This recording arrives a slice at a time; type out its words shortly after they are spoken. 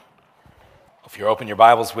If you open your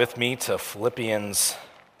Bibles with me to Philippians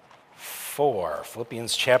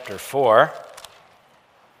chapter 4.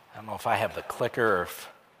 I don't know if I have the clicker or if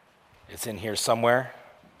it's in here somewhere.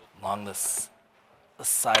 Along this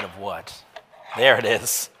side of what? There it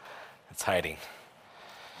is. It's hiding.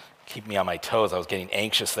 Keep me on my toes. I was getting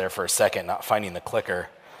anxious there for a second, not finding the clicker.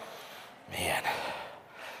 Man,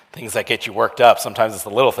 things that get you worked up. Sometimes it's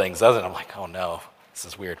the little things, doesn't it? I'm like, oh no, this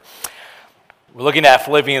is weird. We're looking at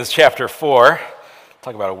Philippians chapter 4.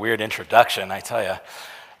 Talk about a weird introduction, I tell you.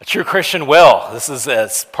 A true Christian will. This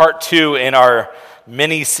is part 2 in our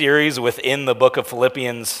mini-series within the book of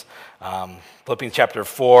Philippians. Philippians chapter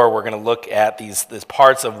 4, we're going to look at these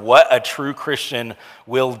parts of what a true Christian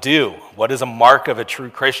will do. What is a mark of a true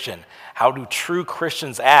Christian? How do true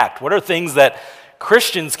Christians act? What are things that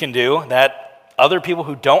Christians can do that other people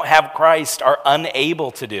who don't have Christ are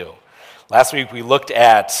unable to do? Last week we looked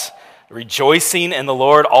at rejoicing in the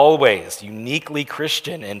Lord always, uniquely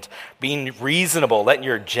Christian, and being reasonable, letting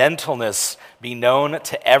your gentleness be known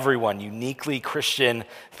to everyone, uniquely Christian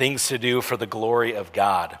things to do for the glory of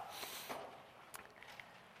God.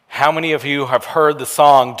 How many of you have heard the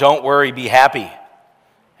song, Don't Worry, Be Happy?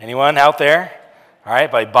 Anyone out there? All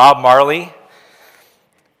right, by Bob Marley.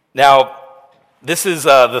 Now, this is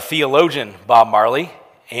the theologian Bob Marley,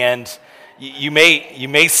 and you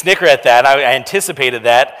may snicker at that. I anticipated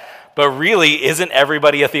that. But really, isn't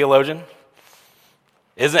everybody a theologian?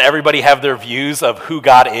 Isn't everybody have their views of who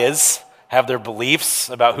God is, have their beliefs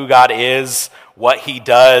about who God is, what he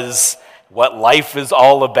does, what life is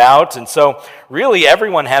all about? And so really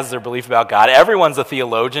everyone has their belief about God. Everyone's a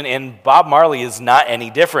theologian, and Bob Marley is not any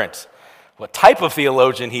different. What type of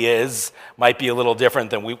theologian he is might be a little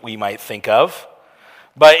different than we might think of.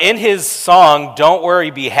 But in his song, Don't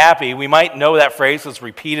Worry, Be Happy, we might know that phrase, it's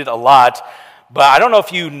repeated a lot. But I don't know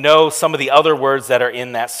if you know some of the other words that are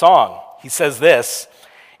in that song. He says this,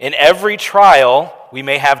 in every trial we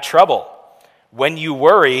may have trouble. When you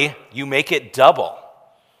worry, you make it double.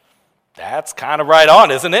 That's kind of right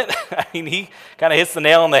on, isn't it? I mean, he kind of hits the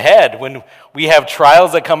nail on the head. When we have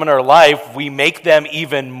trials that come in our life, we make them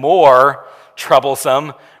even more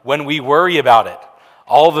troublesome when we worry about it.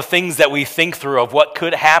 All the things that we think through of what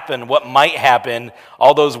could happen, what might happen,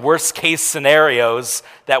 all those worst case scenarios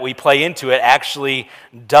that we play into it actually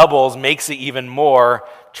doubles, makes it even more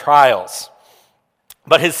trials.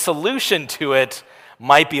 But his solution to it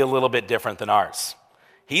might be a little bit different than ours.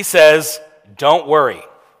 He says, don't worry.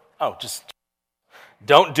 Just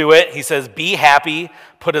don't do it. He says, be happy,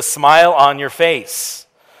 put a smile on your face.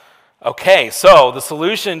 Okay, so the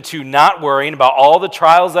solution to not worrying about all the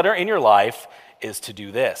trials that are in your life is to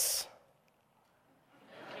do this.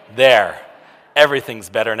 There. Everything's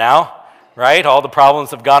better now, right? All the problems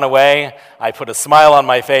have gone away. I put a smile on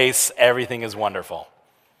my face. Everything is wonderful.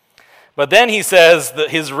 But then he says that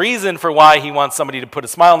his reason for why he wants somebody to put a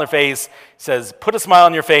smile on their face, says, put a smile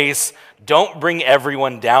on your face. Don't bring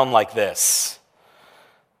everyone down like this.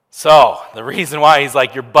 So the reason why he's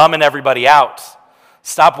like, you're bumming everybody out.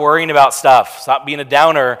 Stop worrying about stuff. Stop being a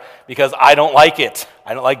downer because I don't like it.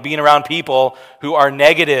 I don't like being around people who are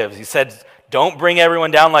negatives. He said, don't bring everyone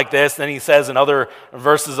down like this. Then he says in other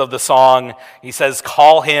verses of the song, he says,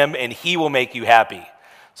 call him and he will make you happy.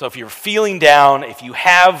 So if you're feeling down, if you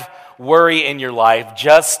have worry in your life,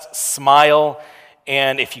 just smile.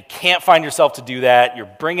 And if you can't find yourself to do that, you're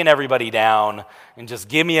bringing everybody down, and just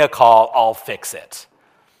give me a call, I'll fix it.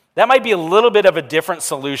 That might be a little bit of a different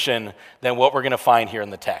solution than what we're going to find here in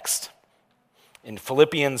the text in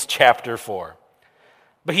Philippians chapter 4.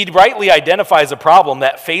 But he rightly identifies a problem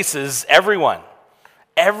that faces everyone.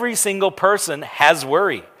 Every single person has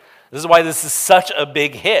worry. This is why this is such a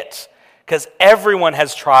big hit, because everyone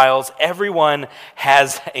has trials, everyone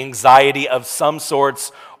has anxiety of some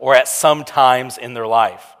sorts or at some times in their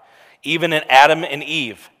life. Even Adam and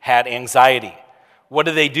Eve had anxiety. What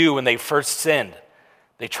did they do when they first sinned?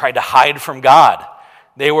 They tried to hide from God.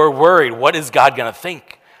 They were worried. What is God going to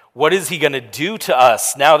think? What is he going to do to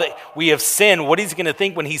us now that we have sinned? What is he going to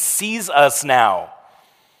think when he sees us now?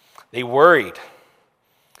 They worried.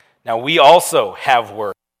 Now we also have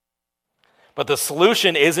worry. But the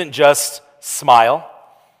solution isn't just smile.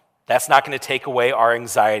 That's not going to take away our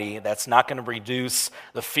anxiety. That's not going to reduce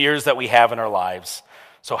the fears that we have in our lives.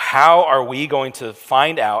 So how are we going to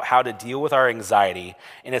find out how to deal with our anxiety?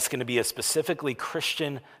 And it's going to be a specifically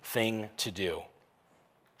Christian thing to do.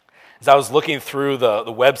 As I was looking through the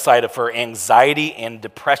website for Anxiety and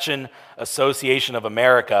Depression Association of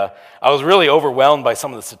America, I was really overwhelmed by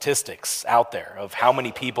some of the statistics out there of how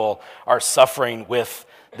many people are suffering with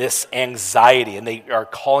this anxiety, and they are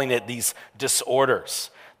calling it these disorders.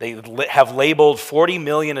 They have labeled 40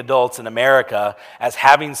 million adults in America as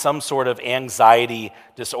having some sort of anxiety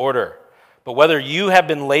disorder. But whether you have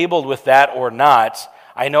been labeled with that or not,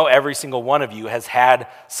 I know every single one of you has had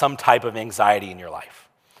some type of anxiety in your life.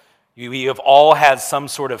 You have all had some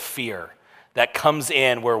sort of fear that comes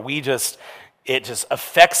in where it just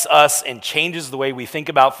affects us and changes the way we think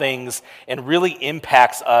about things and really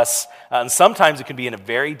impacts us. And sometimes it can be in a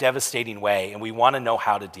very devastating way, and we want to know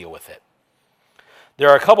how to deal with it. There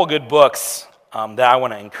are a couple good books that I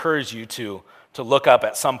want to encourage you to look up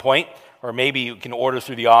at some point, or maybe you can order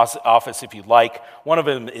through the office if you'd like. One of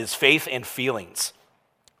them is Faith and Feelings.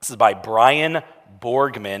 This is by Brian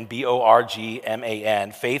Borgman,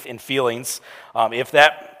 Borgman, Faith and Feelings. If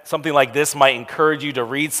something like this might encourage you to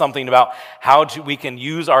read something about how we can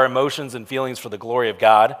use our emotions and feelings for the glory of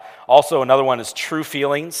God. Also, another one is True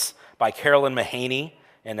Feelings by Carolyn Mahaney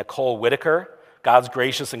and Nicole Whitaker. God's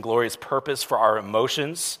gracious and glorious purpose for our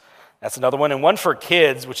emotions. That's another one. And one for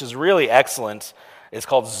kids, which is really excellent, is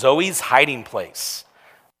called Zoe's Hiding Place.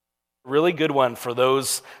 Really good one for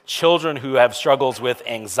those children who have struggles with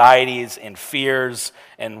anxieties and fears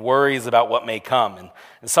and worries about what may come. And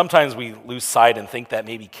sometimes we lose sight and think that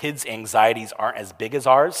maybe kids' anxieties aren't as big as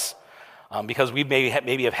ours because we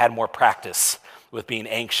maybe have had more practice with being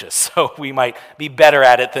anxious, so we might be better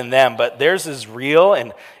at it than them. But theirs is real,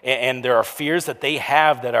 and there are fears that they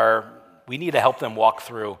have that we need to help them walk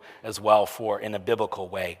through as well in a biblical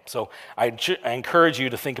way. So I encourage you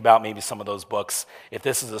to think about maybe some of those books if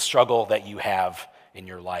this is a struggle that you have in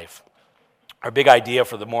your life. Our big idea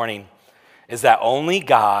for the morning is that only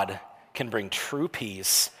God can bring true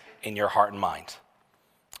peace in your heart and mind.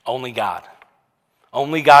 Only God.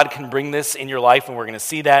 Only God can bring this in your life, and we're going to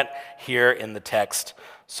see that here in the text.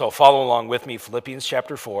 So follow along with me, Philippians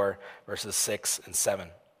chapter 4, verses 6 and 7.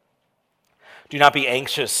 Do not be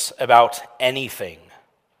anxious about anything,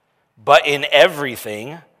 but in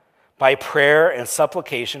everything, by prayer and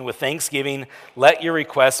supplication with thanksgiving, let your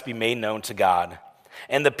requests be made known to God.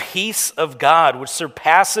 And the peace of God, which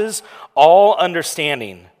surpasses all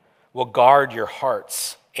understanding, will guard your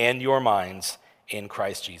hearts and your minds in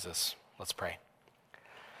Christ Jesus. Let's pray.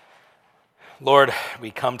 Lord,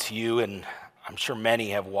 we come to you, and I'm sure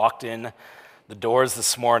many have walked in the doors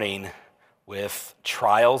this morning with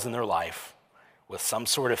trials in their life, with some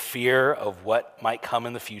sort of fear of what might come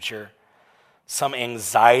in the future, some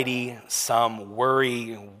anxiety, some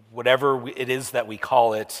worry, whatever it is that we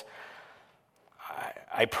call it.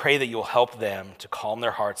 I pray that you'll help them to calm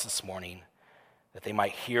their hearts this morning, that they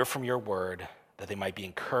might hear from your word, that they might be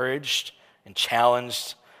encouraged and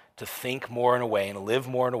challenged to think more in a way and live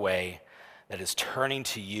more in a way that is turning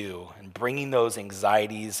to you and bringing those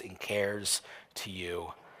anxieties and cares to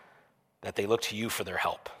you, that they look to you for their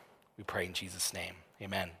help. We pray in Jesus' name.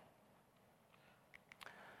 Amen.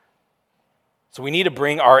 So we need to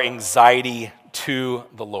bring our anxiety to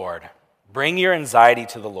the Lord. Bring your anxiety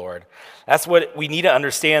to the Lord. That's what we need to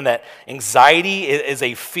understand, that anxiety is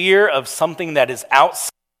a fear of something that is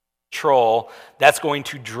outside control that's going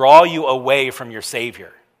to draw you away from your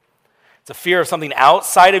Savior. It's a fear of something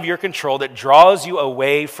outside of your control that draws you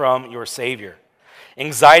away from your Savior.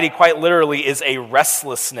 Anxiety, quite literally, is a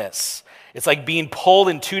restlessness. It's like being pulled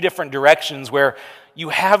in two different directions where you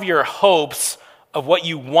have your hopes of what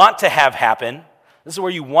you want to have happen. This is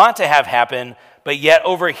where you want to have happen, but yet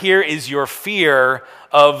over here is your fear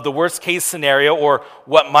of the worst case scenario or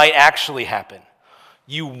what might actually happen.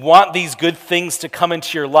 You want these good things to come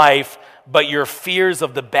into your life, but your fears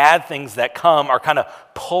of the bad things that come are kind of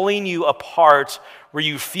pulling you apart, where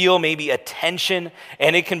you feel maybe a tension,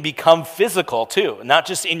 and it can become physical too, not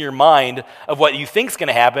just in your mind of what you think is going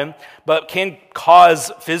to happen, but can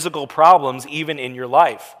cause physical problems even in your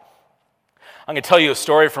life. I'm going to tell you a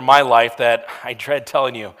story from my life that I dread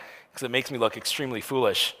telling you because it makes me look extremely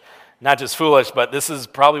foolish. Not just foolish, but this is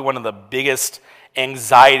probably one of the biggest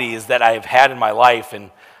anxieties that I've had in my life,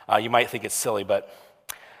 and you might think it's silly, but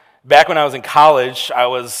back when I was in college, I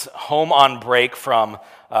was home on break from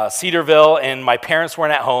Cedarville, and my parents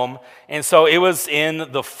weren't at home, and so it was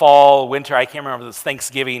in the fall, winter, I can't remember if it was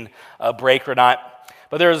Thanksgiving break or not,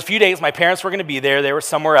 but there was a few days my parents were going to be there, they were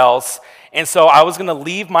somewhere else, and so I was going to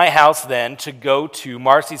leave my house then to go to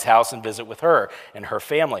Marcy's house and visit with her and her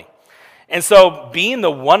family. And so being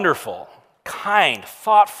the wonderful, kind,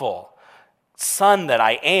 thoughtful son that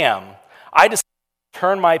I am, I decided to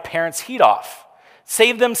turn my parents' heat off.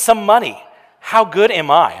 Save them some money. How good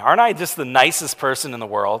am I? Aren't I just the nicest person in the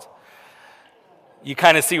world? You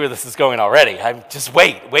kind of see where this is going already. I'm just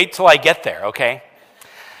wait till I get there, okay?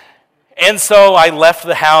 And so I left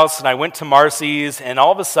the house and I went to Marcy's, and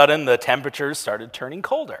all of a sudden the temperatures started turning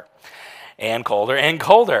colder. and colder and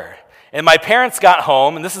colder. And my parents got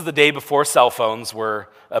home, and this is the day before cell phones were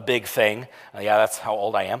a big thing. Yeah, that's how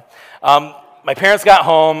old I am. My parents got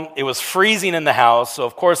home. It was freezing in the house, so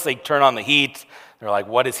of course they turn on the heat. They're like,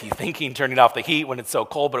 what is he thinking, turning off the heat when it's so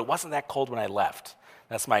cold? But it wasn't that cold when I left.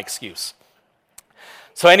 That's my excuse.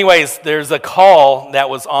 So anyways, there's a call that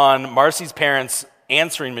was on Marcy's parents'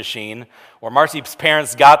 answering machine, where Marcy's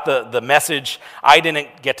parents got the message. I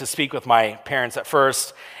didn't get to speak with my parents at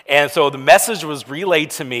first. And so the message was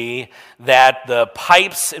relayed to me that the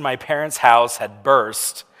pipes in my parents' house had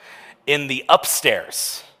burst in the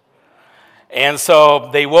upstairs. And so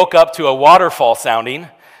they woke up to a waterfall sounding,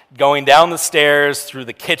 going down the stairs, through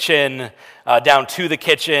the kitchen, down to the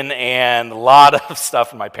kitchen, and a lot of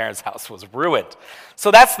stuff in my parents' house was ruined. So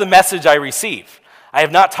that's the message I receive. I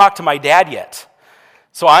have not talked to my dad yet.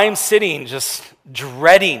 So I'm sitting just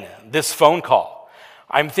dreading this phone call.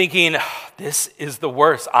 I'm thinking, this is the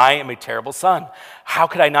worst. I am a terrible son. How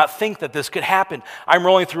could I not think that this could happen? I'm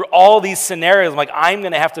rolling through all these scenarios. I'm like, I'm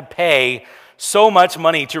going to have to pay so much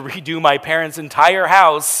money to redo my parents' entire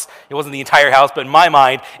house. It wasn't the entire house, but in my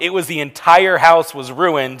mind, it was the entire house was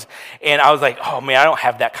ruined. And I was like, oh man, I don't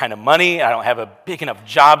have that kind of money. I don't have a big enough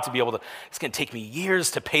job to be able to, it's going to take me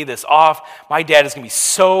years to pay this off. My dad is going to be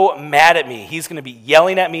so mad at me. He's going to be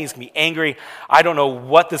yelling at me. He's going to be angry. I don't know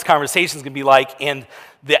what this conversation is going to be like. And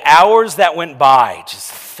the hours that went by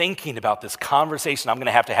just thinking about this conversation I'm going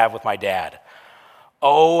to have with my dad,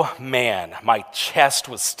 oh man, my chest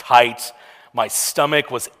was tight. My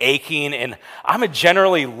stomach was aching, and I'm a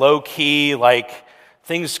generally low-key, like,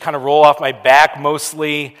 things kind of roll off my back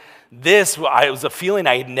mostly. It was a feeling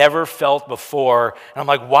I had never felt before, and I'm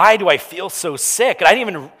like, why do I feel so sick?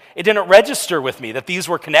 And it didn't register with me that these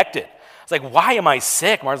were connected. I was like, why am I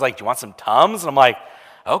sick? Martin's like, do you want some Tums? And I'm like,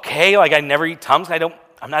 okay, like I never eat Tums.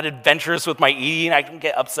 I'm not adventurous with my eating. I can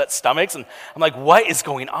get upset stomachs, and I'm like, what is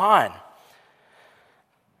going on?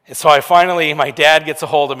 And so my dad gets a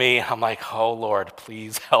hold of me. I'm like, oh, Lord,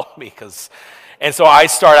 please help me. And so I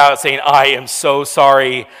start out saying, I am so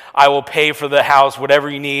sorry. I will pay for the house, whatever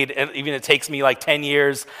you need. And even if it takes me like 10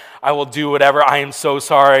 years, I will do whatever. I am so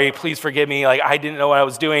sorry. Please forgive me. Like, I didn't know what I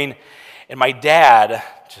was doing. And my dad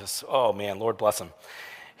just, oh, man, Lord bless him.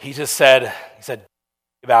 He said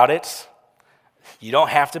about it. You don't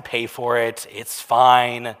have to pay for it. It's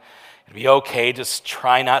fine. Be okay, just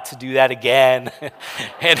try not to do that again.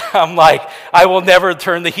 And I'm like, I will never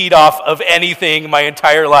turn the heat off of anything my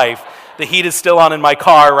entire life. The heat is still on in my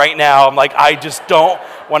car right now. I'm like, I just don't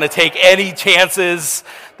want to take any chances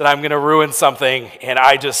that I'm going to ruin something. And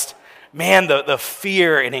the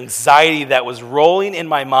fear and anxiety that was rolling in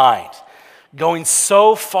my mind, going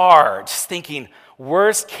so far, just thinking,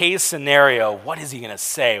 worst case scenario, what is he going to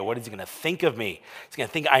say? What is he going to think of me? He's going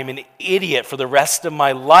to think I'm an idiot for the rest of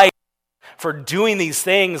my life for doing these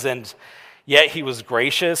things, and yet he was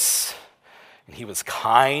gracious, and he was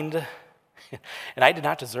kind, and I did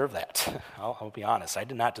not deserve that. I'll be honest, I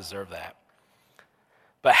did not deserve that.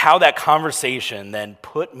 But how that conversation then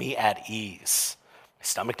put me at ease. My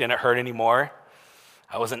stomach didn't hurt anymore.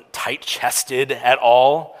 I wasn't tight-chested at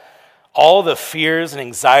all. All the fears and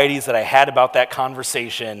anxieties that I had about that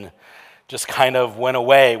conversation just kind of went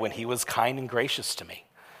away when he was kind and gracious to me.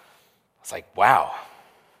 I was like, wow.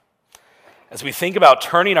 As we think about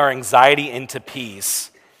turning our anxiety into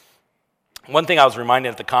peace, one thing I was reminded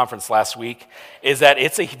at the conference last week is that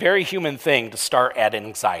it's a very human thing to start at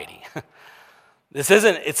anxiety.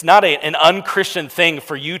 It's not an unchristian thing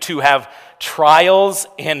for you to have trials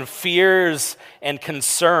and fears and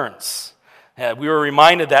concerns. We were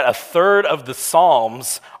reminded that a third of the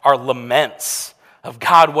Psalms are laments of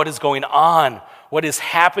God, what is going on? What is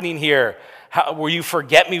happening here? Will you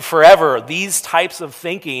forget me forever? These types of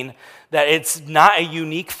thinking, that it's not a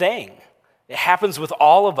unique thing. It happens with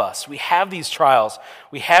all of us. We have these trials.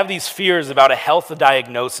 We have these fears about a health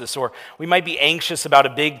diagnosis, or we might be anxious about a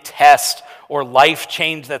big test or life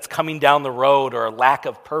change that's coming down the road, or a lack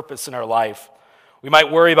of purpose in our life. We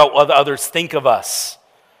might worry about what others think of us.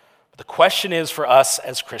 But the question is for us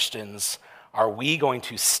as Christians, are we going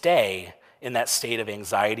to stay in that state of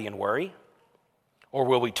anxiety and worry? Or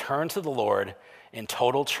will we turn to the Lord in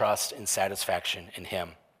total trust and satisfaction in Him?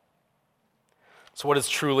 So what is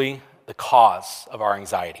truly the cause of our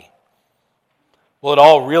anxiety? Well, it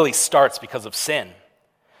all really starts because of sin.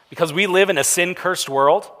 Because we live in a sin-cursed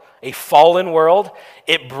world, a fallen world,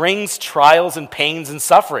 it brings trials and pains and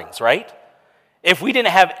sufferings, right? If we didn't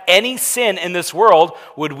have any sin in this world,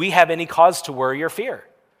 would we have any cause to worry or fear?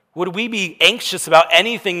 Would we be anxious about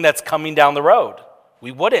anything that's coming down the road?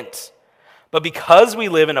 We wouldn't. But because we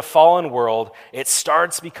live in a fallen world, it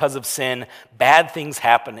starts because of sin. Bad things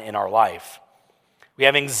happen in our life. We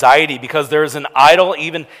have anxiety because there is an idol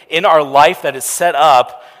even in our life that is set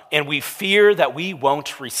up, and we fear that we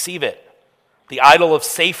won't receive it. The idol of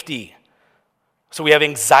safety. So we have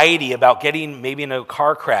anxiety about getting maybe in a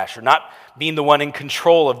car crash or not being the one in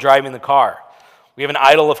control of driving the car. We have an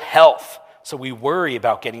idol of health, so we worry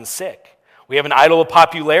about getting sick. We have an idol of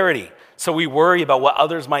popularity, so we worry about what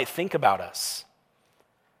others might think about us.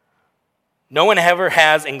 No one ever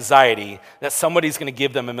has anxiety that somebody's going to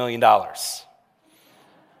give them $1 million.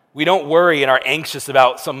 We don't worry and are anxious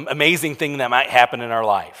about some amazing thing that might happen in our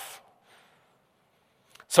life.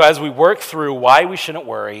 So as we work through why we shouldn't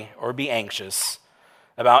worry or be anxious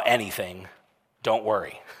about anything, don't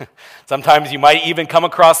worry. Sometimes you might even come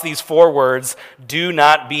across these 4 words, do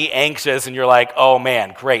not be anxious, and you're like, oh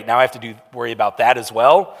man, great, now I have to worry about that as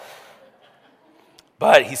well.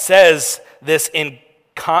 But he says this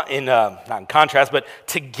not in contrast, but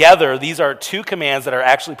together, these are 2 commands that are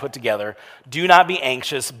actually put together. Do not be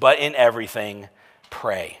anxious, but in everything,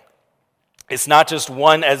 pray. It's not just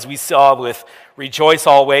one, as we saw with rejoice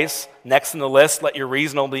always. Next in the list, let your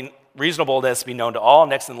reasonableness be known to all.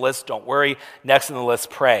 Next in the list, don't worry. Next in the list,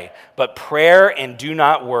 pray. But prayer and do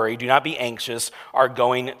not worry, do not be anxious, are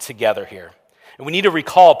going together here. And we need to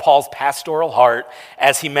recall Paul's pastoral heart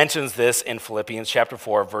as he mentions this in Philippians chapter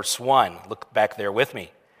 4, verse 1. Look back there with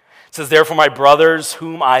me. It says, therefore, my brothers,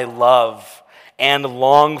 whom I love and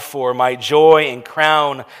long for, my joy and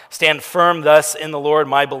crown, stand firm thus in the Lord,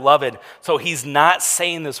 my beloved. So he's not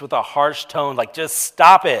saying this with a harsh tone, like just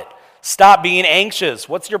stop it. Stop being anxious.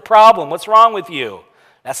 What's your problem? What's wrong with you?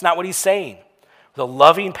 That's not what he's saying. With a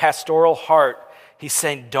loving pastoral heart, he's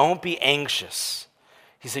saying, don't be anxious.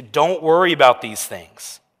 He said, don't worry about these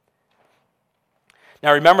things.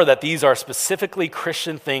 Now remember that these are specifically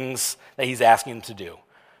Christian things that he's asking them to do.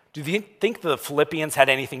 Do you think the Philippians had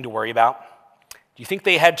anything to worry about? Do you think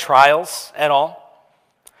they had trials at all?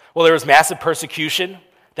 Well, there was massive persecution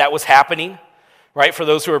that was happening, right? For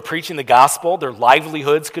those who were preaching the gospel, their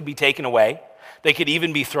livelihoods could be taken away. They could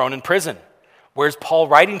even be thrown in prison. Where's Paul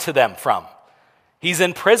writing to them from? He's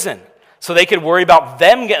in prison. So they could worry about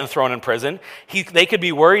them getting thrown in prison. They could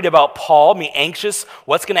be worried about Paul, be anxious.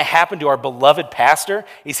 What's going to happen to our beloved pastor?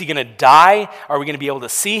 Is he going to die? Are we going to be able to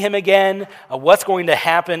see him again? What's going to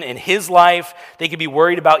happen in his life? They could be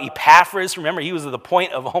worried about Epaphras. Remember, he was at the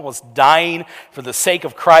point of almost dying for the sake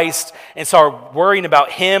of Christ. And so are worrying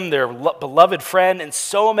about him, their beloved friend, and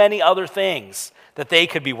so many other things that they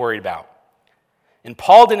could be worried about. And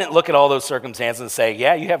Paul didn't look at all those circumstances and say,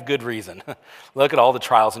 yeah, you have good reason. Look at all the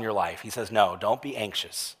trials in your life. He says, no, don't be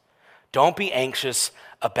anxious. Don't be anxious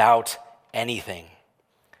about anything.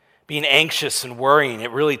 Being anxious and worrying,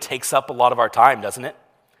 it really takes up a lot of our time, doesn't it?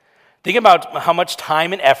 Think about how much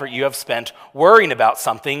time and effort you have spent worrying about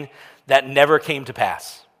something that never came to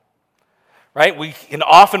pass. Right? We can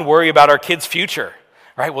often worry about our kids' future.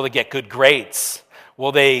 Right? Will they get good grades?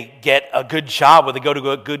 Will they get a good job? Will they go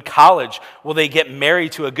to a good college? Will they get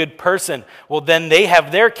married to a good person? Well, then they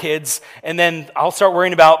have their kids, and then I'll start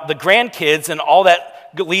worrying about the grandkids and all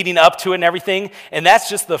that leading up to it and everything. And that's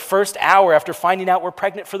just the first hour after finding out we're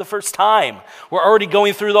pregnant for the first time. We're already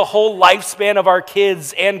going through the whole lifespan of our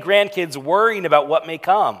kids and grandkids worrying about what may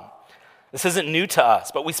come. This isn't new to us,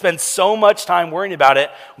 but we spend so much time worrying about it,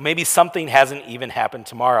 maybe something hasn't even happened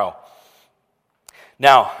tomorrow.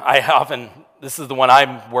 Now, this is the one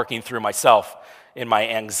I'm working through myself in my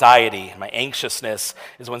anxiety, my anxiousness,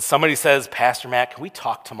 is when somebody says, Pastor Matt, can we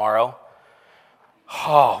talk tomorrow?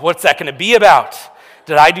 Oh, what's that going to be about?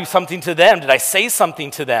 Did I do something to them? Did I say something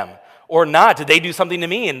to them? Or not? Did they do something to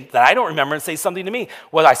me and that I don't remember and say something to me?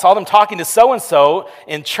 Well, I saw them talking to so-and-so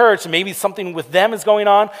in church, and maybe something with them is going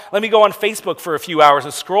on. Let me go on Facebook for a few hours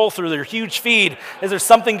and scroll through their huge feed. Is there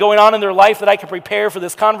something going on in their life that I can prepare for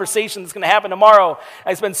this conversation that's going to happen tomorrow?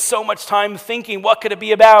 I spend so much time thinking, what could it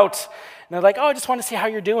be about? And they're like, oh, I just want to see how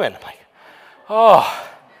you're doing. I'm like, oh,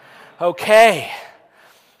 okay.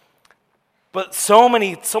 But so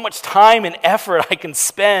much time and effort I can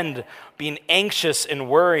spend being anxious and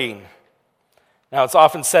worrying. Now, it's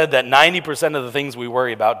often said that 90% of the things we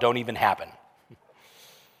worry about don't even happen.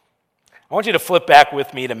 I want you to flip back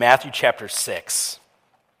with me to Matthew chapter 6.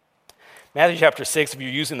 Matthew chapter 6, if you're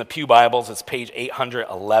using the Pew Bibles, it's page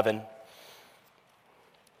 811.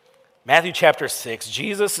 Matthew chapter 6,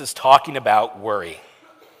 Jesus is talking about worry.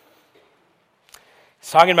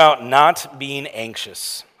 He's talking about not being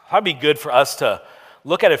anxious. Probably good for us to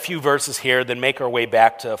look at a few verses here, then make our way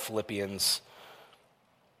back to Philippians.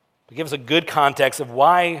 It gives a good context of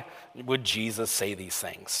why would Jesus say these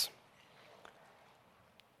things.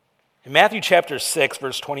 In Matthew chapter 6,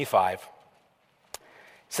 verse 25, it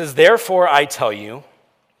says, "Therefore I tell you,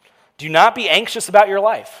 do not be anxious about your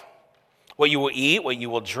life, what you will eat, what you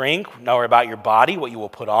will drink, nor about your body, what you will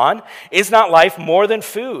put on. Is not life more than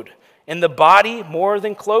food, and the body more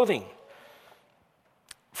than clothing?"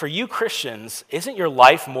 For you Christians, isn't your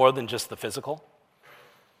life more than just the physical?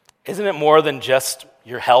 Isn't it more than just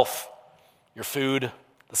your health, your food,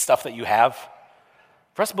 the stuff that you have?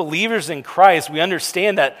 For us believers in Christ, we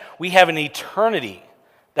understand that we have an eternity.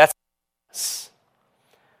 That's us.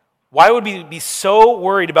 Why would we be so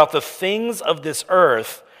worried about the things of this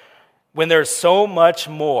earth when there's so much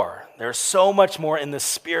more? There's so much more in the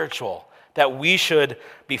spiritual that we should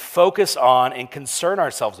be focused on and concern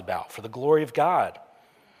ourselves about for the glory of God.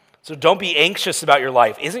 So don't be anxious about your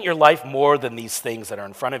life. Isn't your life more than these things that are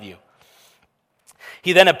in front of you?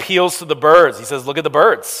 He then appeals to the birds. He says, look at the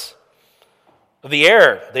birds of the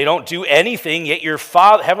air. They don't do anything, yet your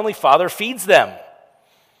heavenly Father feeds them.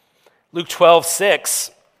 Luke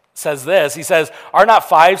 12:6 says this. He says, "Are not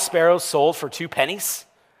 5 sparrows sold for 2 pennies?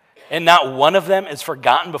 And not one of them is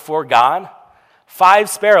forgotten before God?"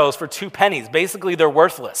 5 sparrows for 2 pennies. Basically, they're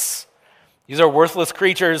worthless. These are worthless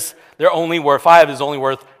creatures. 5 is only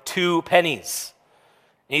worth 2 pennies.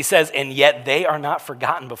 And he says, and yet they are not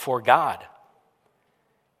forgotten before God.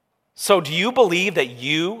 So do you believe that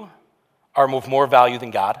you are of more value than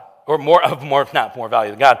God? Or more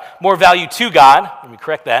value than God, more value to God, let me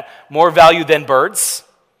correct that, more value than birds?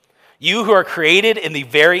 You who are created in the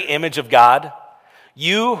very image of God,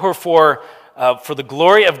 you who are for the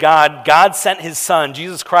glory of God, God sent his Son,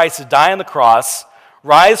 Jesus Christ, to die on the cross,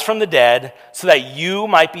 rise from the dead, so that you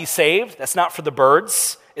might be saved. That's not for the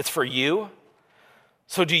birds, it's for you.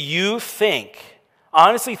 So do you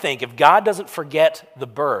honestly think, if God doesn't forget the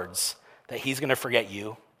birds, that he's going to forget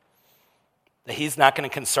you? That he's not going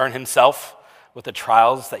to concern himself with the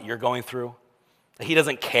trials that you're going through? That he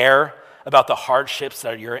doesn't care about the hardships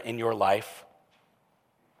that are in your life?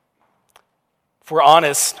 If we're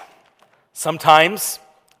honest, sometimes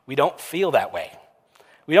we don't feel that way.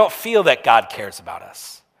 We don't feel that God cares about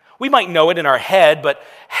us. We might know it in our head, but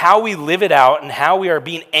how we live it out and how we are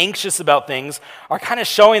being anxious about things are kind of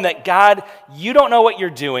showing that, God, you don't know what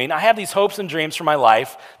you're doing. I have these hopes and dreams for my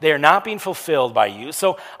life. They are not being fulfilled by you.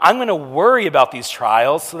 So I'm going to worry about these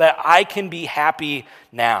trials so that I can be happy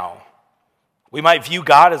now. We might view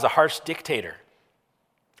God as a harsh dictator.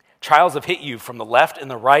 Trials have hit you from the left and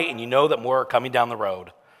the right, and you know that more are coming down the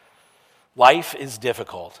road. Life is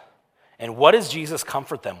difficult. And what does Jesus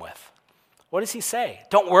comfort them with? What does he say?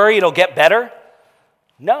 Don't worry, it'll get better?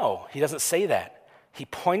 No, he doesn't say that. He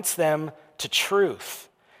points them to truth.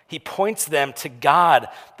 He points them to God,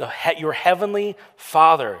 your heavenly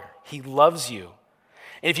Father. He loves you.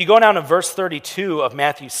 And if you go down to verse 32 of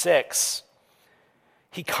Matthew 6,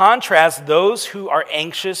 he contrasts those who are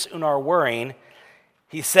anxious and are worrying.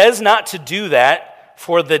 He says not to do that,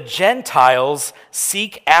 for the Gentiles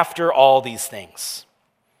seek after all these things.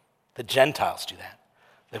 The Gentiles do that.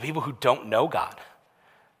 The people who don't know God.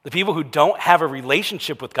 The people who don't have a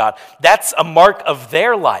relationship with God. That's a mark of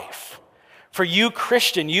their life. For you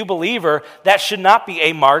Christian, you believer, that should not be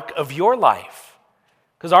a mark of your life.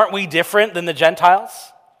 Because aren't we different than the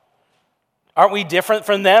Gentiles? Aren't we different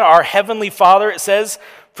from them? Our heavenly Father, it says,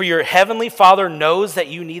 for your heavenly Father knows that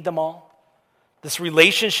you need them all. This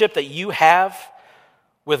relationship that you have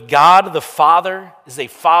with God the Father is a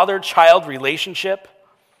father-child relationship.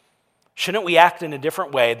 Shouldn't we act in a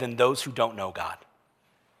different way than those who don't know God?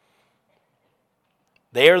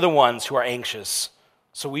 They are the ones who are anxious,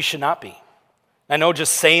 so we should not be. I know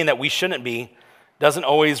just saying that we shouldn't be doesn't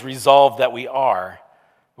always resolve that we are,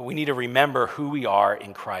 but we need to remember who we are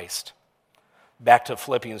in Christ. Back to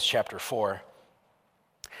Philippians chapter 4.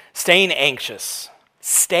 Staying anxious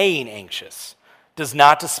does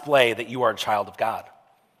not display that you are a child of God.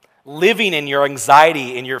 Living in your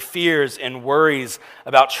anxiety, in your fears and worries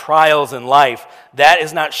about trials in life, that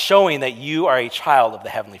is not showing that you are a child of the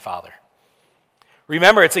Heavenly Father.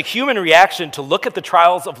 Remember, it's a human reaction to look at the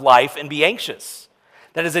trials of life and be anxious.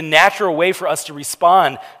 That is a natural way for us to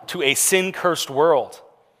respond to a sin-cursed world.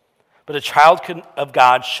 But a child of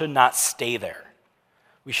God should not stay there.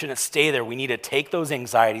 We shouldn't stay there. We need to take those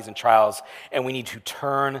anxieties and trials, and we need to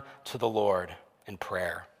turn to the Lord in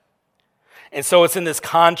prayer. And so it's in this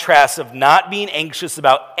contrast of not being anxious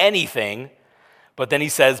about anything, but then he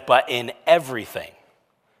says, but in everything.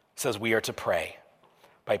 He says we are to pray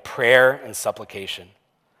by prayer and supplication.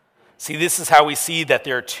 See, this is how we see that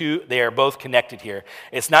they are both connected here.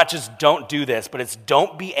 It's not just don't do this, but it's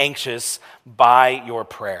don't be anxious by your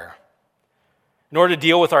prayer. In order to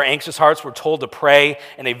deal with our anxious hearts, we're told to pray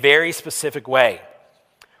in a very specific way.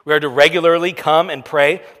 We are to regularly come and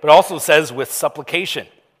pray, but also says with supplication.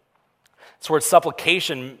 This word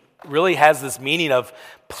supplication really has this meaning of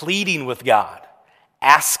pleading with God,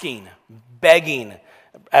 asking, begging.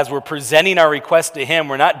 As we're presenting our request to him,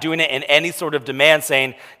 we're not doing it in any sort of demand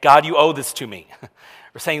saying, God, you owe this to me.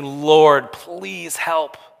 We're saying, Lord, please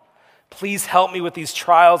help. Please help me with these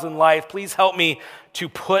trials in life. Please help me to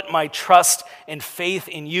put my trust and faith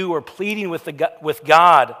in you. We're pleading with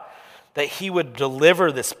God that he would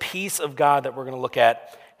deliver this peace of God that we're going to look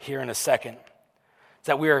at here in a second.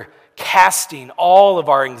 That we are casting all of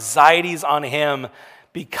our anxieties on him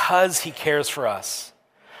because he cares for us.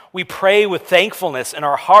 We pray with thankfulness in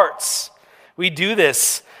our hearts. We do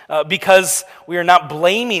this because we are not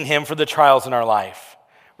blaming him for the trials in our life.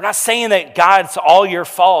 We're not saying that, God, it's all your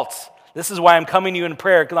fault. This is why I'm coming to you in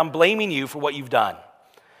prayer, because I'm blaming you for what you've done.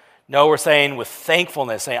 No, we're saying with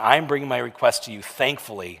thankfulness, saying, I'm bringing my request to you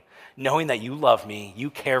thankfully, knowing that you love me, you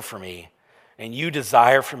care for me, and you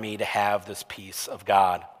desire for me to have this peace of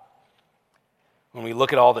God. When we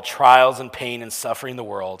look at all the trials and pain and suffering in the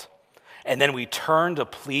world, and then we turn to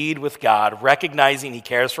plead with God, recognizing he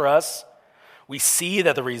cares for us, we see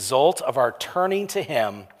that the result of our turning to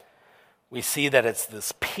him, we see that it's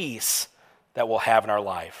this peace that we'll have in our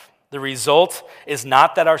life. The result is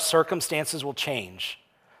not that our circumstances will change.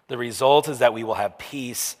 The result is that we will have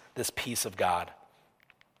peace, this peace of God.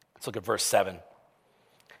 Let's look at verse 7.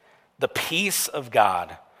 The peace of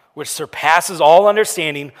God, which surpasses all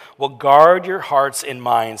understanding, will guard your hearts and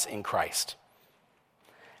minds in Christ.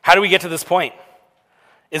 How do we get to this point?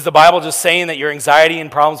 Is the Bible just saying that your anxiety and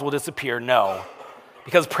problems will disappear? No.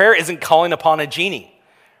 Because prayer isn't calling upon a genie.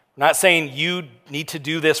 We're not saying you need to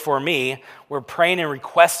do this for me. We're praying and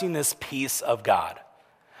requesting this peace of God.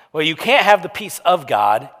 Well, you can't have the peace of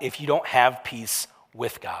God if you don't have peace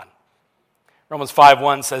with God. Romans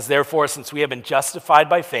 5:1 says, therefore, since we have been justified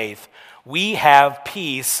by faith, we have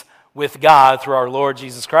peace with God through our Lord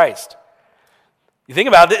Jesus Christ. You think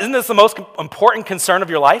about it, isn't this the most important concern of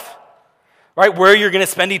your life? Right? Where you're going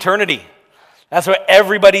to spend eternity. That's what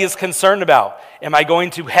everybody is concerned about. Am I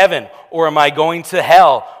going to heaven or am I going to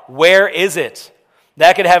hell? Where is it?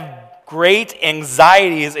 That could have great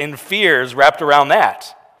anxieties and fears wrapped around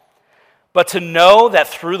that. But to know that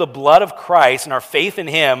through the blood of Christ and our faith in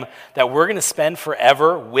him, that we're going to spend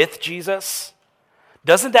forever with Jesus,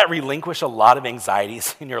 doesn't that relinquish a lot of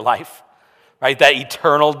anxieties in your life? Right? That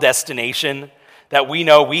eternal destination, that we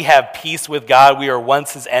know we have peace with God. We are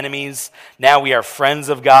once his enemies. Now we are friends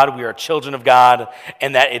of God. We are children of God,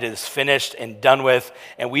 and that it is finished and done with,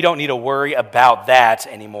 and we don't need to worry about that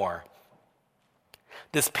anymore.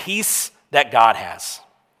 This peace that God has.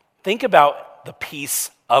 Think about the peace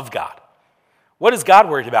of God. What is God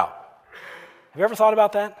worried about? Have you ever thought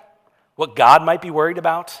about that? What God might be worried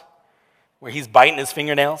about? Where he's biting his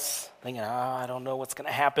fingernails, thinking, I don't know what's going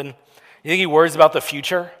to happen. You think he worries about the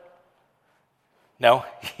future? No,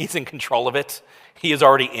 he's in control of it. He is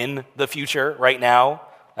already in the future right now.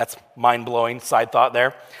 That's mind-blowing side thought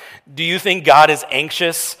there. Do you think God is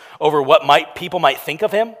anxious over what people might think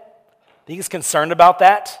of him? Think he's concerned about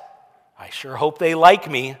that? I sure hope they like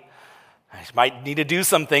me. I might need to do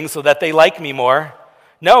some things so that they like me more.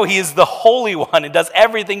 No, he is the Holy One and does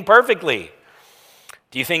everything perfectly.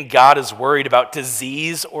 Do you think God is worried about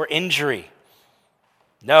disease or injury?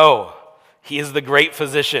 No, he is the great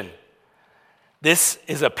physician. This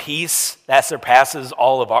is a peace that surpasses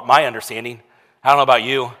all of my understanding. I don't know about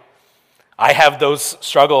you. I have those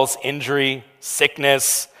struggles, injury,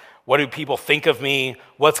 sickness. What do people think of me?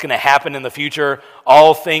 What's going to happen in the future?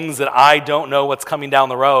 All things that I don't know what's coming down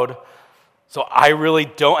the road. So I really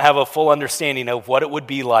don't have a full understanding of what it would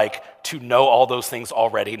be like to know all those things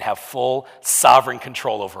already and have full sovereign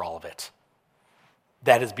control over all of it.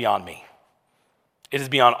 That is beyond me. It is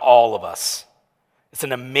beyond all of us. It's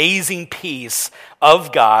an amazing peace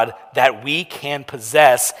of God that we can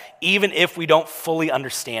possess even if we don't fully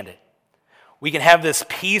understand it. We can have this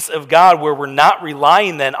peace of God where we're not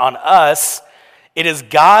relying then on us. It is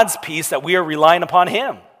God's peace that we are relying upon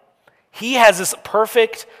him. He has this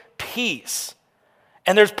perfect peace.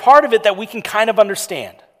 And there's part of it that we can kind of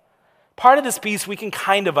understand. Part of this peace we can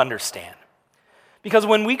kind of understand. Because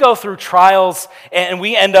when we go through trials and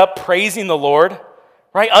we end up praising the Lord,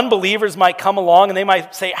 right? Unbelievers might come along and they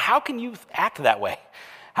might say, how can you act that way?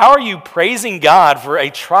 How are you praising God for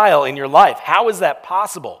a trial in your life? How is that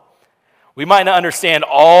possible? We might not understand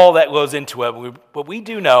all that goes into it, but we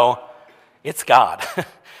do know it's God.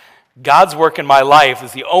 God's work in my life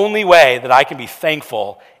is the only way that I can be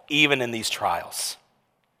thankful even in these trials.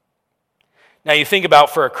 Now you think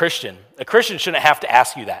about for a Christian shouldn't have to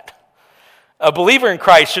ask you that. A believer in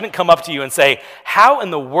Christ shouldn't come up to you and say, how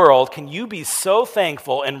in the world can you be so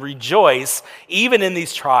thankful and rejoice even in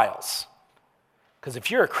these trials? Because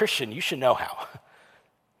if you're a Christian, you should know how.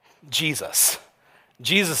 Jesus.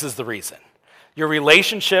 Jesus is the reason. Your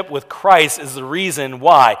relationship with Christ is the reason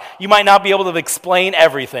why. You might not be able to explain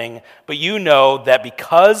everything, but you know that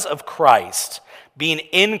because of Christ, being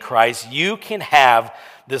in Christ, you can have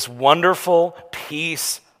this wonderful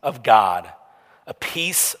peace of God, a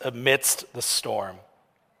peace amidst the storm.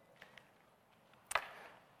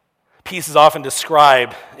 Peace is often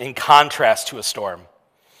described in contrast to a storm.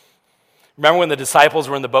 Remember when the disciples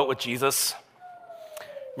were in the boat with Jesus?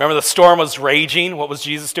 Remember the storm was raging? What was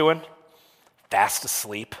Jesus doing? Fast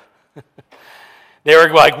asleep. They were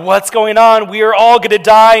like, what's going on? We are all going to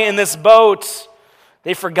die in this boat.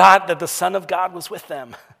 They forgot that the Son of God was with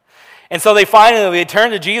them. And so they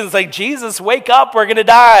turn to Jesus and say, Jesus, wake up, we're going to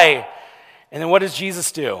die. And then what does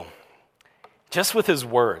Jesus do? Just with his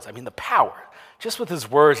words, the power, just with his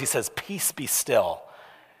words, he says, peace be still.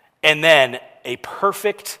 And then a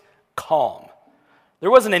perfect calm. There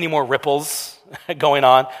wasn't any more ripples going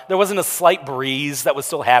on. There wasn't a slight breeze that was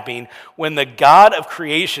still happening. When the God of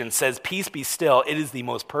creation says, peace be still, it is the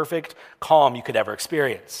most perfect calm you could ever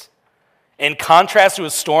experience. In contrast to a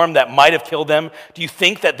storm that might have killed them, do you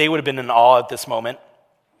think that they would have been in awe at this moment?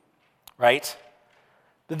 Right?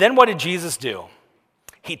 But then what did Jesus do?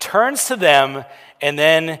 He turns to them and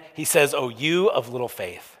then he says, oh, you of little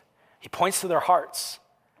faith. He points to their hearts.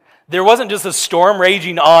 There wasn't just a storm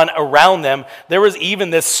raging on around them. There was even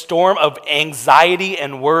this storm of anxiety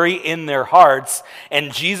and worry in their hearts.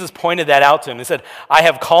 And Jesus pointed that out to them. He said, I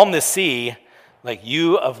have calmed the sea, like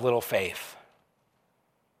you of little faith.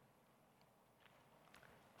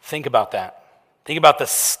 Think about that. Think about the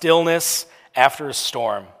stillness after a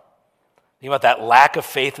storm. Think about that lack of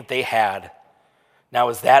faith that they had. Now,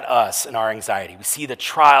 is that us and our anxiety? We see the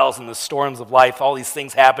trials and the storms of life, all these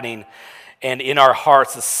things happening. And in our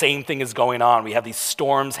hearts, the same thing is going on. We have these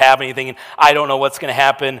storms happening, thinking, I don't know what's going to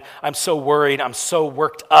happen. I'm so worried. I'm so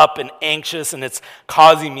worked up and anxious, and it's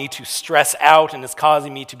causing me to stress out, and it's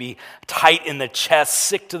causing me to be tight in the chest,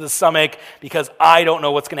 sick to the stomach, because I don't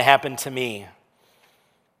know what's going to happen to me.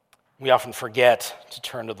 We often forget to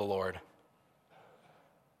turn to the Lord.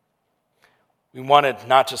 We want to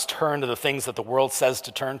not just turn to the things that the world says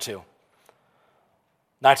to turn to,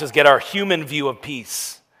 not just get our human view of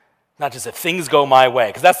peace. Not just if things go my way,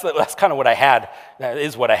 because that's kind of what I had. That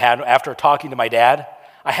is what I had after talking to my dad.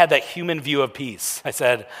 I had that human view of peace. I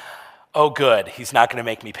said, oh good, he's not going to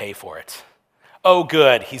make me pay for it. Oh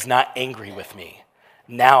good, he's not angry with me.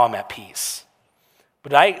 Now I'm at peace.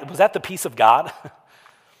 But was that the peace of God?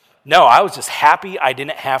 No, I was just happy I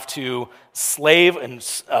didn't have to slave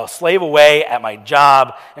away at my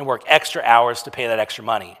job and work extra hours to pay that extra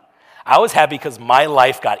money. I was happy because my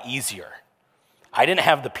life got easier. I didn't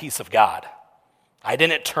have the peace of God. I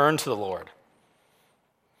didn't turn to the Lord.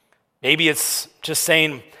 Maybe it's just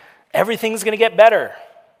saying, everything's going to get better.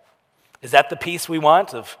 Is that the peace we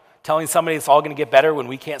want, of telling somebody it's all going to get better when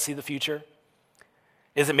we can't see the future?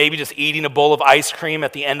 Is it maybe just eating a bowl of ice cream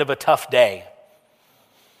at the end of a tough day?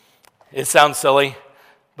 It sounds silly,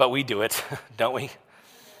 but we do it, don't we?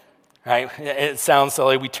 Right? It sounds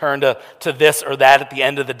silly. We turn to this or that at the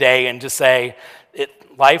end of the day and just say,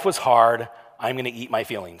 life was hard. I'm going to eat my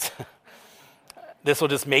feelings. This will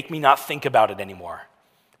just make me not think about it anymore.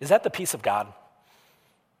 Is that the peace of God?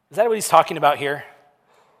 Is that what he's talking about here?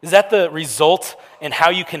 Is that the result in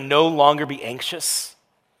how you can no longer be anxious?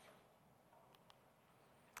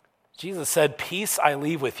 Jesus said, peace I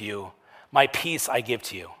leave with you, my peace I give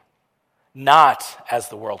to you. Not as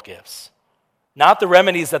the world gives. Not the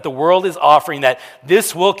remedies that the world is offering, that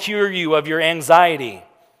this will cure you of your anxiety.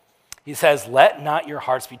 He says, let not your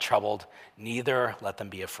hearts be troubled, neither let them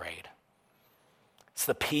be afraid. It's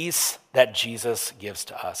the peace that Jesus gives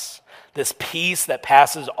to us. This peace that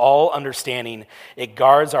passes all understanding. It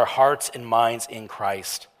guards our hearts and minds in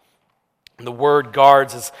Christ. And the word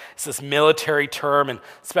guards is this military term, and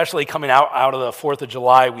especially coming out of the 4th of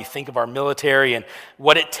July, we think of our military and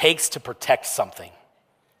what it takes to protect something.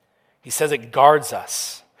 He says it guards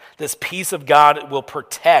us. This peace of God will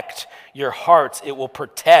protect your hearts. It will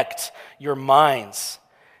protect your minds.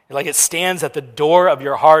 Like it stands at the door of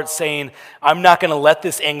your heart saying, I'm not going to let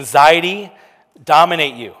this anxiety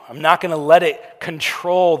dominate you. I'm not going to let it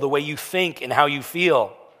control the way you think and how you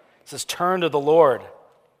feel. It says, turn to the Lord.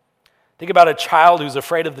 Think about a child who's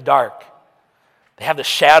afraid of the dark. They have the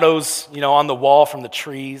shadows, on the wall from the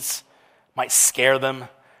trees. Might scare them.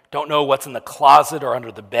 Don't know what's in the closet or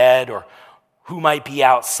under the bed or who might be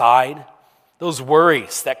outside. Those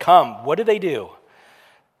worries that come, what do?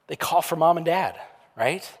 they call for mom and dad,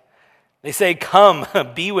 right? They say, come,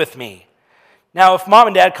 be with me. Now, if mom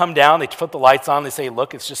and dad come down, they put the lights on, they say,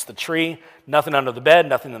 look, it's just the tree, nothing under the bed,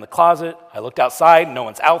 nothing in the closet. I looked outside, no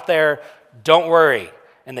one's out there, don't worry.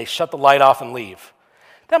 And they shut the light off and leave.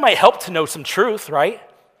 That might help to know some truth, right?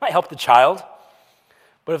 Might help the child.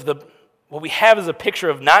 But what we have is a picture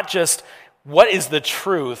of not just what is the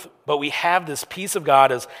truth, but we have this peace of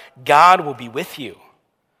God as God will be with you.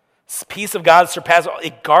 This peace of God surpasses all.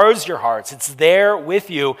 It guards your hearts. It's there with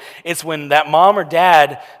you. It's when that mom or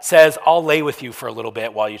dad says, I'll lay with you for a little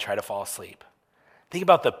bit while you try to fall asleep. Think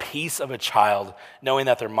about the peace of a child knowing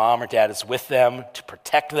that their mom or dad is with them to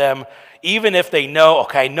protect them, even if they know,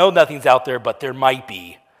 okay, I know nothing's out there, but there might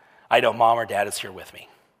be. I know mom or dad is here with me,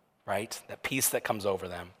 right? That peace that comes over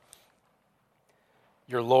them.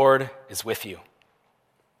 Your Lord is with you.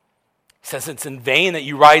 He says it's in vain that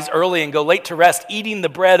you rise early and go late to rest, eating the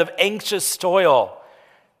bread of anxious toil.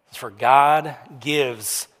 For God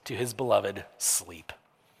gives to his beloved sleep,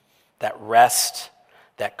 that rest,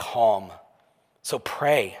 that calm. So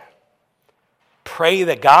pray. Pray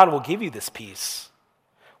that God will give you this peace.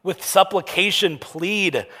 With supplication,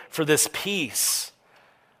 plead for this peace,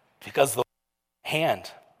 because the Lord is at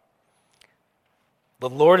hand. The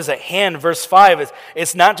Lord is at hand. Verse 5,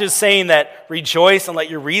 it's not just saying that rejoice and let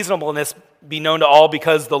your reasonableness be known to all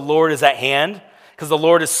because the Lord is at hand, because the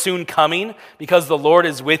Lord is soon coming, because the Lord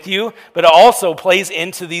is with you, but it also plays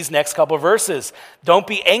into these next couple of verses. Don't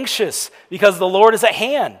be anxious because the Lord is at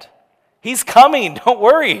hand. He's coming. Don't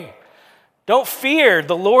worry. Don't fear.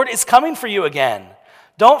 The Lord is coming for you again.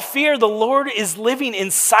 Don't fear. The Lord is living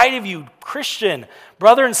inside of you, Christian,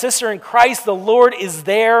 brother and sister in Christ. The Lord is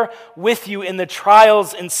there with you in the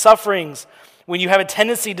trials and sufferings. When you have a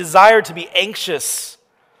tendency, desire to be anxious,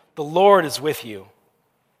 the Lord is with you.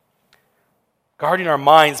 Guarding our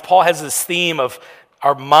minds. Paul has this theme of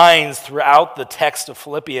our minds throughout the text of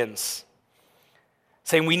Philippians,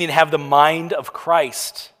 saying we need to have the mind of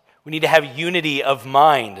Christ. We need to have unity of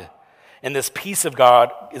mind. And this peace of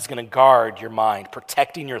God is going to guard your mind,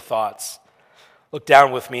 protecting your thoughts. Look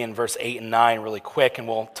down with me in verse 8 and 9 really quick, and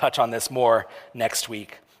we'll touch on this more next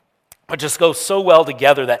week. But just goes so well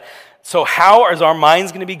together that, so how is our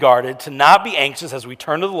minds going to be guarded to not be anxious as we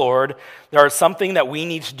turn to the Lord? There is something that we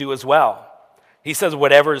need to do as well. He says,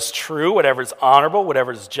 whatever is true, whatever is honorable,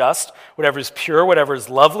 whatever is just, whatever is pure, whatever is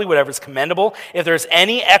lovely, whatever is commendable, if there's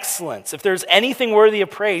any excellence, if there's anything worthy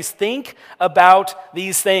of praise, think about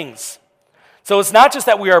these things. So it's not just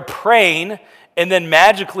that we are praying and then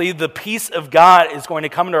magically the peace of God is going to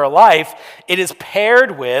come into our life. It is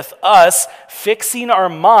paired with us fixing our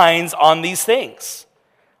minds on these things,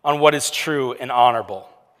 on what is true and honorable.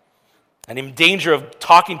 And in danger of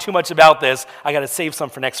talking too much about this, I got to save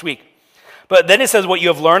some for next week. But then it says, what you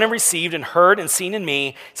have learned and received and heard and seen in me,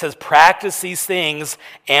 it says, practice these things,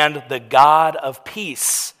 and the God of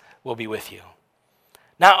peace will be with you.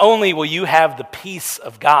 Not only will you have the peace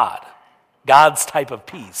of God, God's type of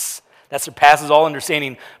peace that surpasses all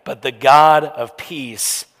understanding, but the God of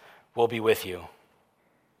peace will be with you.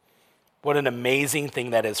 What an amazing thing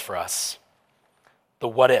that is for us. The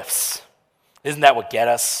what ifs. Isn't that what get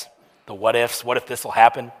us? The what ifs. What if this will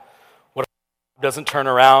happen? What if it doesn't turn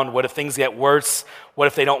around? What if things get worse? What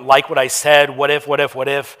if they don't like what I said? What if?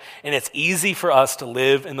 And it's easy for us to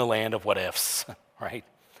live in the land of what ifs, right?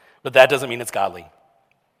 But that doesn't mean it's godly.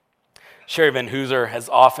 Sherry Van Hooser has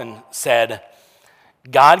often said,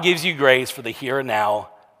 God gives you grace for the here and now,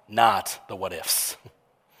 not the what ifs.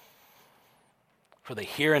 For the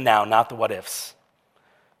here and now, not the what ifs.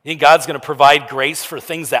 You think God's going to provide grace for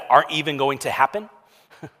things that aren't even going to happen?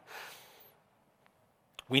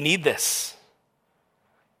 We need this.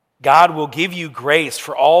 God will give you grace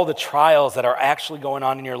for all the trials that are actually going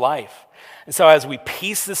on in your life. And so as we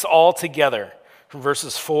piece this all together from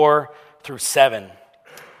verses 4 through 7,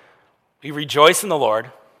 we rejoice in the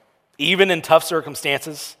Lord, even in tough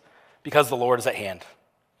circumstances, because the Lord is at hand.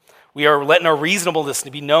 We are letting our reasonableness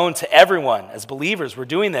to be known to everyone. As believers, we're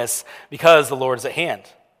doing this because the Lord is at hand.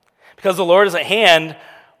 Because the Lord is at hand,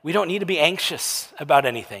 we don't need to be anxious about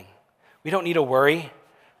anything. We don't need to worry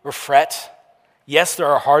or fret. Yes, there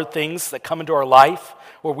are hard things that come into our life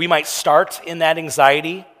where we might start in that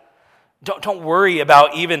anxiety. Don't worry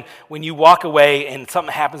about even when you walk away and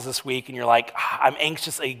something happens this week and you're like, I'm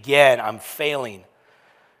anxious again, I'm failing.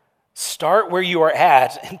 Start where you are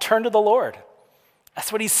at and turn to the Lord.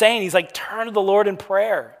 That's what he's saying. He's like, turn to the Lord in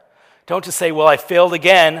prayer. Don't just say, well, I failed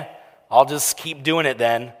again, I'll just keep doing it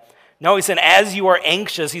then. No, he said, as you are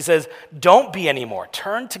anxious, he says, don't be anymore.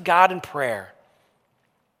 Turn to God in prayer.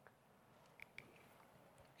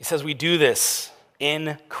 He says we do this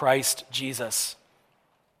in Christ Jesus.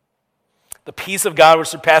 The peace of God, which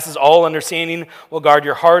surpasses all understanding, will guard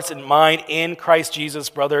your hearts and mind in Christ Jesus,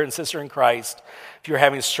 brother and sister in Christ. If you're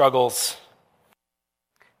having struggles,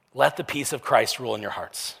 let the peace of Christ rule in your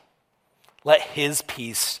hearts. Let his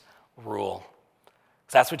peace rule.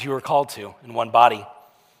 That's what you were called to in one body.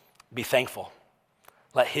 Be thankful.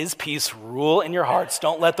 Let his peace rule in your hearts.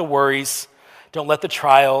 Don't let the worries, don't let the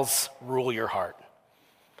trials rule your heart.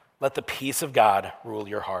 Let the peace of God rule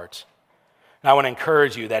your heart. And I want to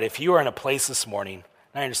encourage you that if you are in a place this morning,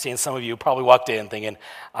 and I understand some of you probably walked in thinking,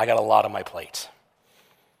 I got a lot on my plate.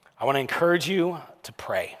 I want to encourage you to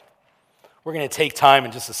pray. We're going to take time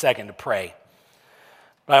in just a second to pray.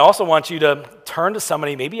 But I also want you to turn to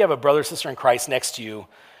somebody, maybe you have a brother or sister in Christ next to you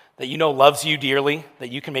that you know loves you dearly,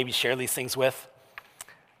 that you can maybe share these things with.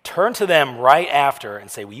 Turn to them right after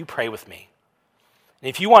and say, will you pray with me? And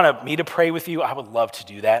if you want me to pray with you, I would love to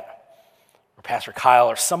do that. Or Pastor Kyle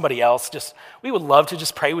or somebody else, we would love to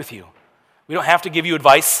just pray with you. We don't have to give you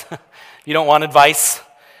advice. If you don't want advice,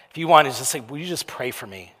 if you want to just say, will you just pray for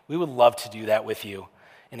me? We would love to do that with you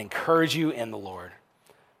and encourage you in the Lord.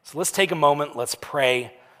 So let's take a moment, let's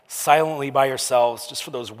pray silently by yourselves just for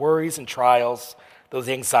those worries and trials, those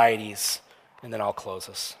anxieties, and then I'll close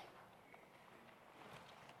us.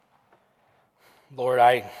 Lord,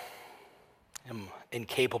 I am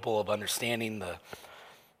incapable of understanding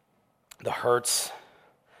the hurts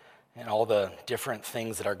and all the different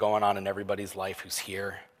things that are going on in everybody's life who's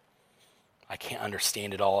here. I can't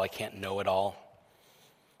understand it all. I can't know it all.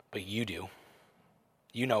 But you do.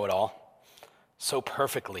 You know it all so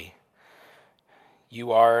perfectly.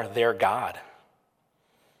 You are their God.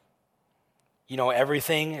 You know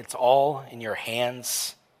everything. It's all in your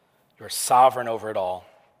hands. You're sovereign over it all.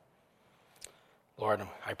 Lord,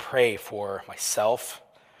 I pray for myself.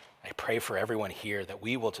 I pray for everyone here that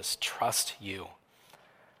we will just trust you.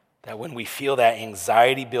 That when we feel that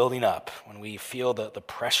anxiety building up, when we feel the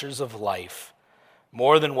pressures of life,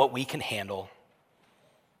 more than what we can handle,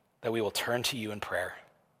 that we will turn to you in prayer.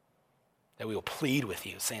 That we will plead with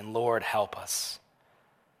you, saying, Lord, help us.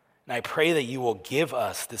 And I pray that you will give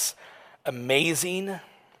us this amazing,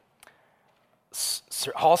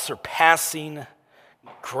 all-surpassing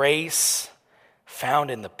grace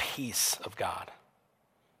found in the peace of God.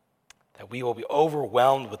 That we will be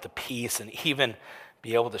overwhelmed with the peace and even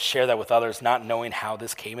be able to share that with others, not knowing how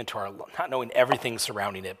this came into our life, not knowing everything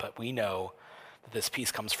surrounding it, but we know that this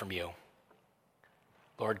peace comes from you.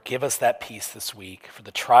 Lord, give us that peace this week for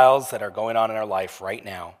the trials that are going on in our life right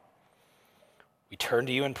now. We turn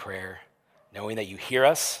to you in prayer, knowing that you hear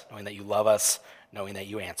us, knowing that you love us, knowing that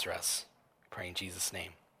you answer us. We pray in Jesus'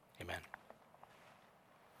 name. Amen.